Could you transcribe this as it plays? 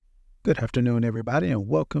Good afternoon, everybody, and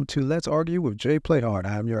welcome to Let's Argue with Jay Playhard.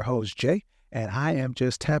 I'm your host, Jay, and I am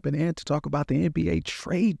just tapping in to talk about the NBA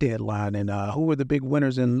trade deadline and who are the big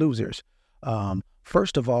winners and losers.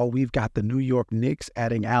 First of all, we've got the New York Knicks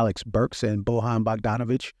adding Alex Burks and Bojan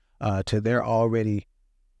Bogdanovic to their already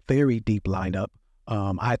very deep lineup.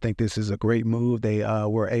 I think this is a great move. They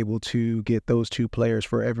were able to get those two players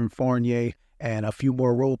for Evan Fournier and a few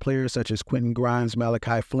more role players such as Quentin Grimes,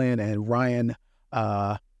 Malachi Flynn, and Ryan.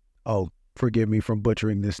 Forgive me from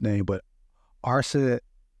butchering this name, but Arsa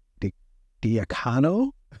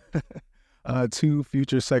Diacano, two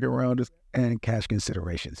future second rounders and cash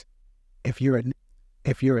considerations. If you're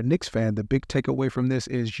a Knicks fan, the big takeaway from this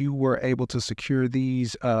is you were able to secure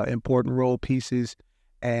these important role pieces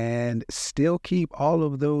and still keep all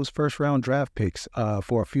of those first round draft picks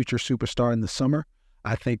for a future superstar in the summer.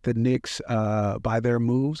 I think the Knicks, by their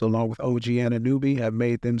moves, along with OG Anunoby, have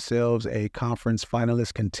made themselves a conference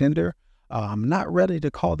finalist contender. I'm not ready to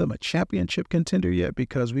call them a championship contender yet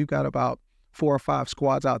because we've got about 4 or 5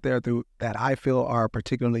 squads out there that I feel are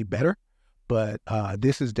particularly better. But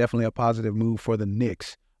this is definitely a positive move for the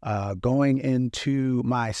Knicks. Going into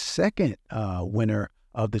my second winner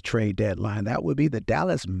of the trade deadline, that would be the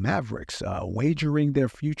Dallas Mavericks, wagering their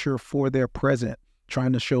future for their present,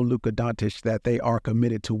 trying to show Luka Doncic that they are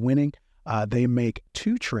committed to winning. They make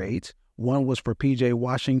 2 trades. One was for P.J.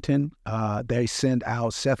 Washington. They send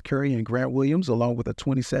out Seth Curry and Grant Williams along with a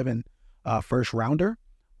 27 first rounder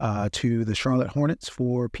to the Charlotte Hornets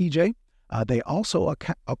for P.J. They also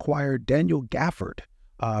acquired Daniel Gafford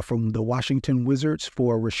from the Washington Wizards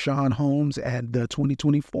for Rashawn Holmes and the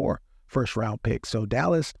 2024 first round pick. So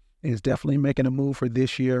Dallas is definitely making a move for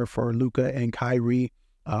this year for Luka and Kyrie.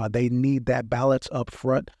 They need that balance up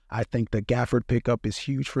front. I think the Gafford pickup is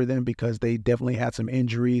huge for them because they definitely had some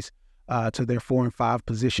injuries to their 4 and 5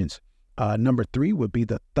 positions. Number 3 would be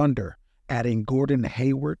the Thunder, adding Gordon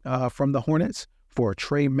Hayward from the Hornets for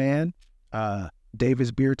Trey Mann,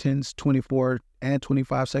 Davis Bertans, 24 and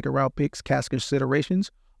 25 second round picks, cash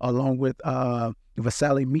considerations, along with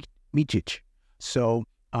Vasily Micic. So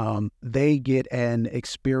they get an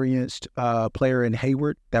experienced player in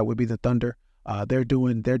Hayward. That would be the Thunder. They're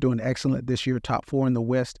doing excellent this year, top 4 in the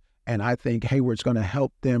West, and I think Hayward's going to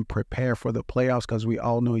help them prepare for the playoffs because we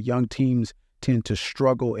all know young teams tend to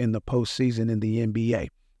struggle in the postseason in the NBA.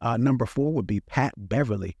 Number 4 would be Pat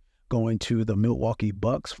Beverly going to the Milwaukee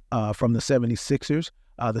Bucks from the 76ers.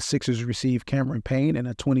 The Sixers received Cameron Payne and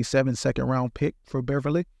a 27 second round pick for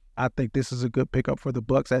Beverly. I think this is a good pickup for the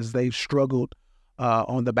Bucks as they've struggled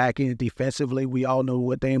on the back end defensively. We all know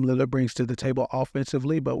what Dame Lillard brings to the table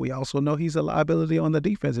offensively, but we also know he's a liability on the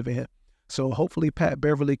defensive end. So hopefully Pat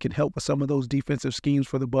Beverly can help with some of those defensive schemes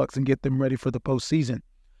for the Bucks and get them ready for the postseason.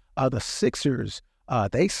 The Sixers,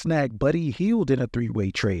 they snagged Buddy Hield in a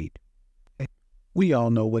 3-way trade. We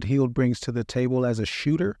all know what Hield brings to the table as a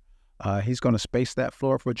shooter. He's going to space that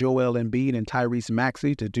floor for Joel Embiid and Tyrese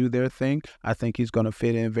Maxey to do their thing. I think he's going to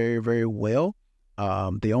fit in very, very well.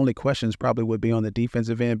 The only questions probably would be on the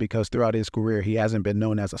defensive end because throughout his career, he hasn't been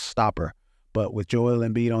known as a stopper. But with Joel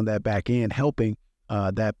Embiid on that back end helping,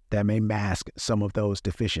 that may mask some of those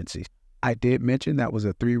deficiencies. I did mention that was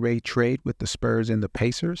a 3-way trade with the Spurs and the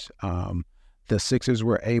Pacers. The Sixers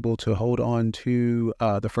were able to hold on to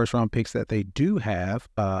the first-round picks that they do have,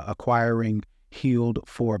 acquiring Hield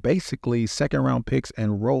for basically second-round picks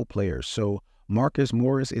and role players. So Marcus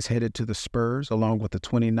Morris is headed to the Spurs along with the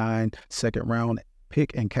 29 second-round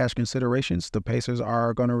pick and cash considerations. The Pacers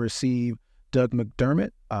are going to receive Doug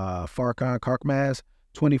McDermott, Farkan Korkmaz,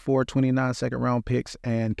 24, 29 second-round picks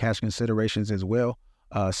and cash considerations as well.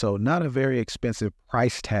 So not a very expensive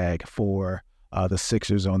price tag for the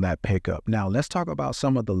Sixers on that pickup. Now, let's talk about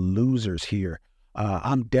some of the losers here.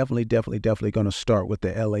 I'm definitely going to start with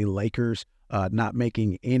the LA Lakers, not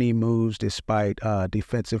making any moves despite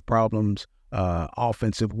defensive problems,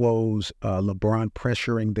 offensive woes, LeBron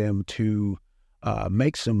pressuring them to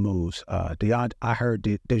make some moves. I heard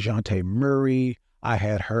DeJounte Murray. I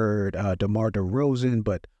had heard DeMar DeRozan,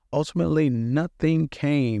 but ultimately nothing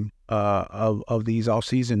came of these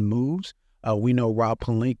offseason moves. We know Rob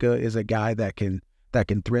Pelinka is a guy that can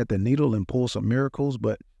thread the needle and pull some miracles,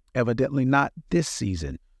 but evidently not this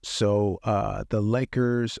season. So the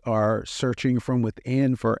Lakers are searching from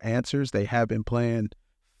within for answers. They have been playing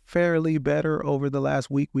fairly better over the last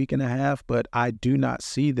week and a half, but I do not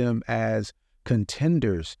see them as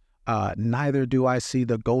contenders. Neither do I see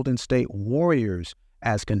the Golden State Warriors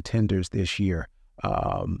as contenders this year.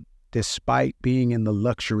 Despite being in the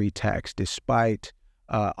luxury tax, despite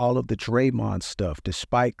all of the Draymond stuff,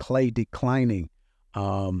 despite Clay declining,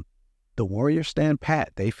 The Warriors stand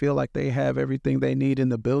pat. They feel like they have everything they need in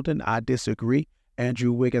the building. I disagree.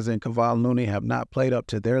 Andrew Wiggins and Kevon Looney have not played up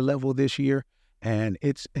to their level this year, and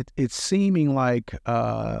it's seeming like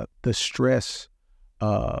the stress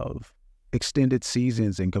of extended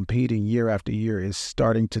seasons and competing year after year is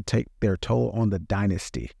starting to take their toll on the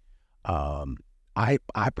dynasty. I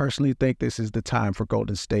personally think this is the time for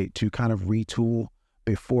Golden State to kind of retool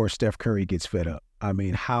before Steph Curry gets fed up. I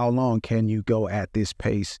mean, how long can you go at this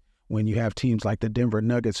pace when you have teams like the Denver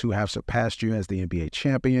Nuggets who have surpassed you as the NBA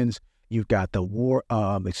champions? You've got the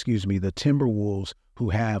Timberwolves who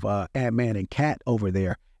have Ant-Man and Cat over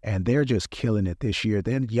there, and they're just killing it this year.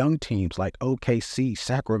 Then young teams like OKC,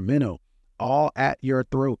 Sacramento, all at your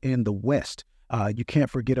throat in the West. You can't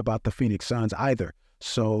forget about the Phoenix Suns either.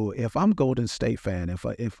 So if I'm Golden State fan, if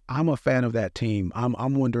I'm a fan of that team,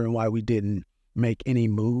 I'm wondering why we didn't make any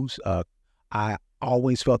moves. I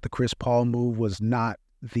always felt the Chris Paul move was not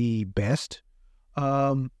the best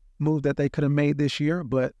move that they could have made this year,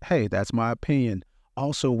 but hey, that's my opinion.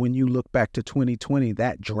 Also, when you look back to 2020,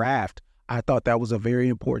 that draft, I thought that was a very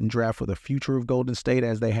important draft for the future of Golden State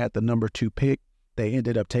as they had the number 2 pick. They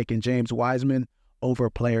ended up taking James Wiseman over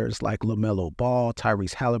players like LaMelo Ball,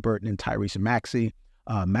 Tyrese Halliburton, and Tyrese Maxey.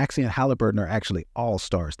 Maxey and Halliburton are actually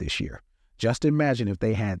all-stars this year. Just imagine if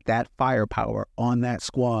they had that firepower on that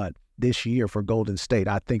squad this year for Golden State.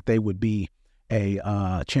 I think they would be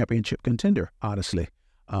a championship contender, honestly.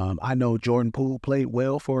 I know Jordan Poole played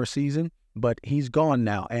well for a season, but he's gone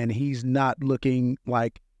now, and he's not looking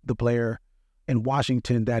like the player in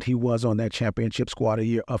Washington that he was on that championship squad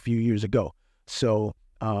a few years ago. So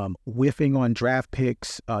whiffing on draft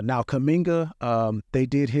picks. Now Kuminga, they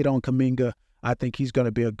did hit on Kuminga. I think he's going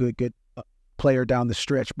to be a good player down the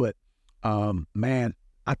stretch, but man,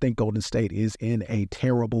 I think Golden State is in a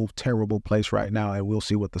terrible, terrible place right now, and we'll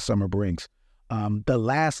see what the summer brings. The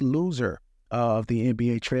last loser of the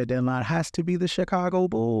NBA trade deadline has to be the Chicago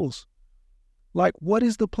Bulls. Like, what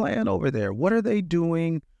is the plan over there? What are they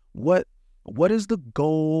doing? What is the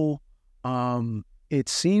goal? It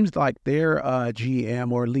seems like their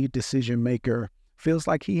GM or lead decision maker feels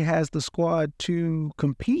like he has the squad to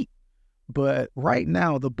compete. But right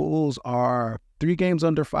now, the Bulls are 3 games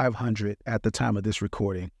under 500 at the time of this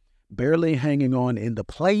recording, barely hanging on in the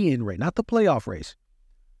play-in race, not the playoff race,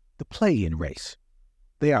 the play-in race.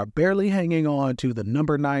 They are barely hanging on to the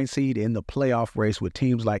number 9 seed in the playoff race with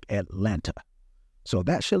teams like Atlanta. So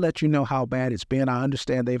that should let you know how bad it's been. I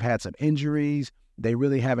understand they've had some injuries. They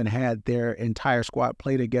really haven't had their entire squad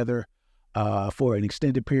play together for an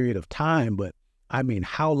extended period of time. But, I mean,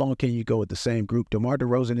 how long can you go with the same group? DeMar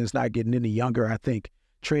DeRozan is not getting any younger. I think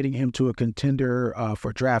trading him to a contender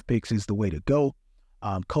for draft picks is the way to go.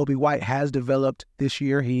 Kobe White has developed this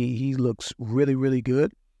year. He looks really, really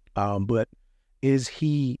good. But is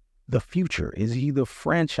he the future? Is he the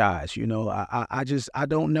franchise? You know, I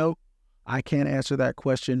don't know. I can't answer that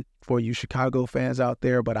question for you Chicago fans out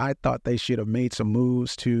there, but I thought they should have made some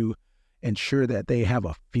moves to ensure that they have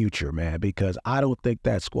a future, man, because I don't think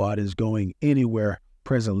that squad is going anywhere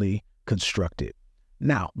presently constructed.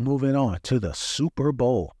 Now, moving on to the Super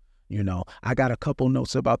Bowl. You know, I got a couple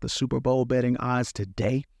notes about the Super Bowl betting odds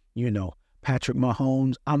today. You know, Patrick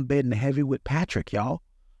Mahomes, I'm betting heavy with Patrick, y'all.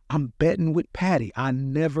 I'm betting with Patty. I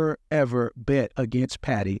never, ever bet against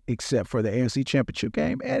Patty except for the AFC Championship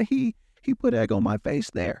game, and he put egg on my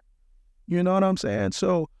face there. You know what I'm saying?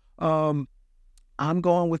 So I'm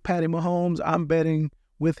going with Patty Mahomes. I'm betting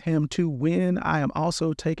with him to win. I am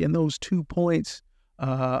also taking those 2 points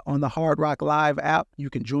on the Hard Rock Live app. You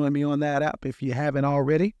can join me on that app if you haven't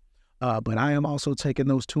already. But I am also taking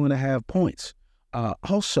those 2.5 points.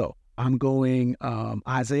 Also, I'm going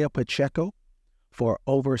Isaiah Pacheco for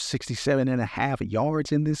over 67.5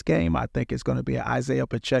 yards in this game. I think it's going to be an Isaiah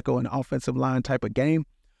Pacheco and offensive line type of game.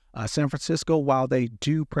 San Francisco, while they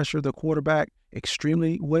do pressure the quarterback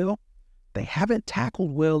extremely well, they haven't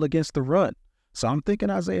tackled well against the run. So I'm thinking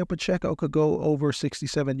Isaiah Pacheco could go over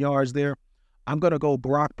 67 yards there. I'm going to go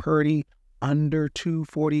Brock Purdy under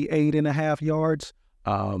 248.5 yards,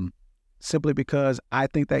 simply because I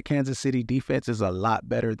think that Kansas City defense is a lot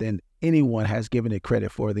better than anyone has given it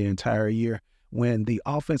credit for the entire year. When the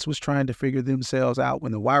offense was trying to figure themselves out,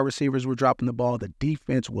 when the wide receivers were dropping the ball, the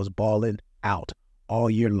defense was balling out all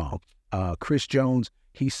year long. Chris Jones,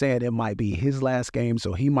 he said it might be his last game,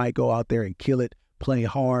 so he might go out there and kill it, play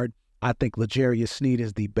hard. I think L'Jarius Sneed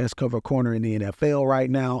is the best cover corner in the NFL right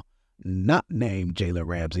now, not named Jalen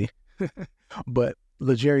Ramsey, but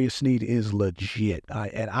L'Jarius Sneed is legit.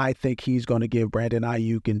 And I think he's going to give Brandon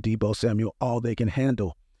Ayuk and Deebo Samuel all they can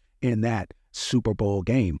handle in that Super Bowl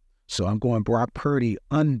game. So I'm going Brock Purdy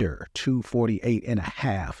under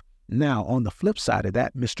 248.5. Now, on the flip side of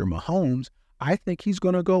that, Mr. Mahomes, I think he's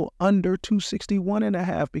going to go under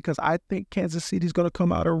 261.5 because I think Kansas City's going to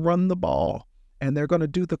come out and run the ball, and they're going to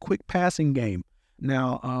do the quick passing game.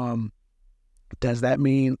 Now, does that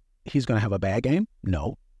mean he's going to have a bad game?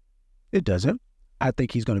 No, it doesn't. I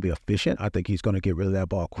think he's going to be efficient. I think he's going to get rid of that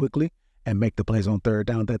ball quickly and make the plays on third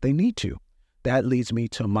down that they need to. That leads me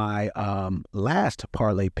to my last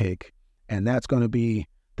parlay pick, and that's going to be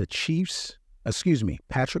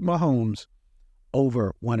Patrick Mahomes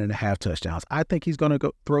over 1.5 touchdowns. I think he's going to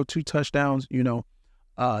go throw 2 touchdowns.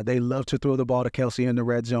 They love to throw the ball to Kelsey in the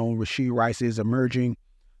red zone. Rashee Rice is emerging.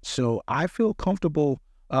 So I feel comfortable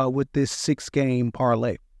with this 6-game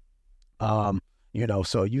parlay.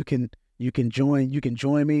 So you can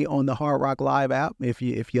join me on the Hard Rock Live app if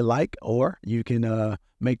you like, or you can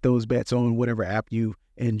make those bets on whatever app you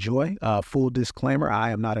enjoy. Full disclaimer,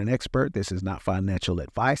 I am not an expert. This is not financial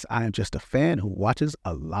advice. I am just a fan who watches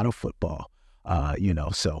a lot of football.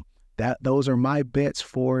 So those are my bets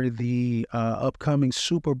for the upcoming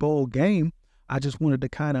Super Bowl game. I just wanted to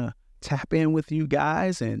kind of tap in with you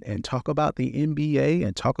guys and talk about the NBA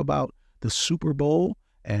and talk about the Super Bowl.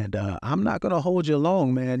 And I'm not going to hold you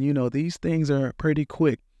long, man. These things are pretty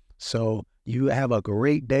quick. So you have a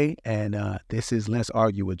great day. And this is Let's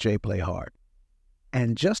Argue with Jay Playhard.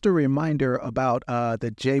 And just a reminder about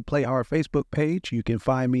the Jay Playhard Facebook page. You can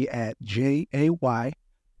find me at jay.playhard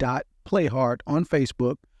on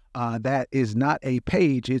Facebook. That is not a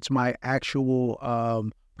page. It's my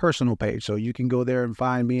actual personal page. So you can go there and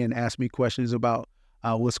find me and ask me questions about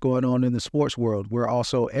what's going on in the sports world. We're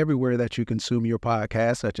also everywhere that you consume your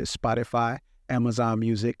podcasts, such as Spotify, Amazon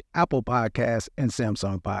Music, Apple Podcasts, and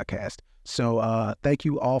Samsung Podcast. So thank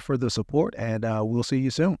you all for the support, and we'll see you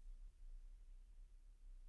soon.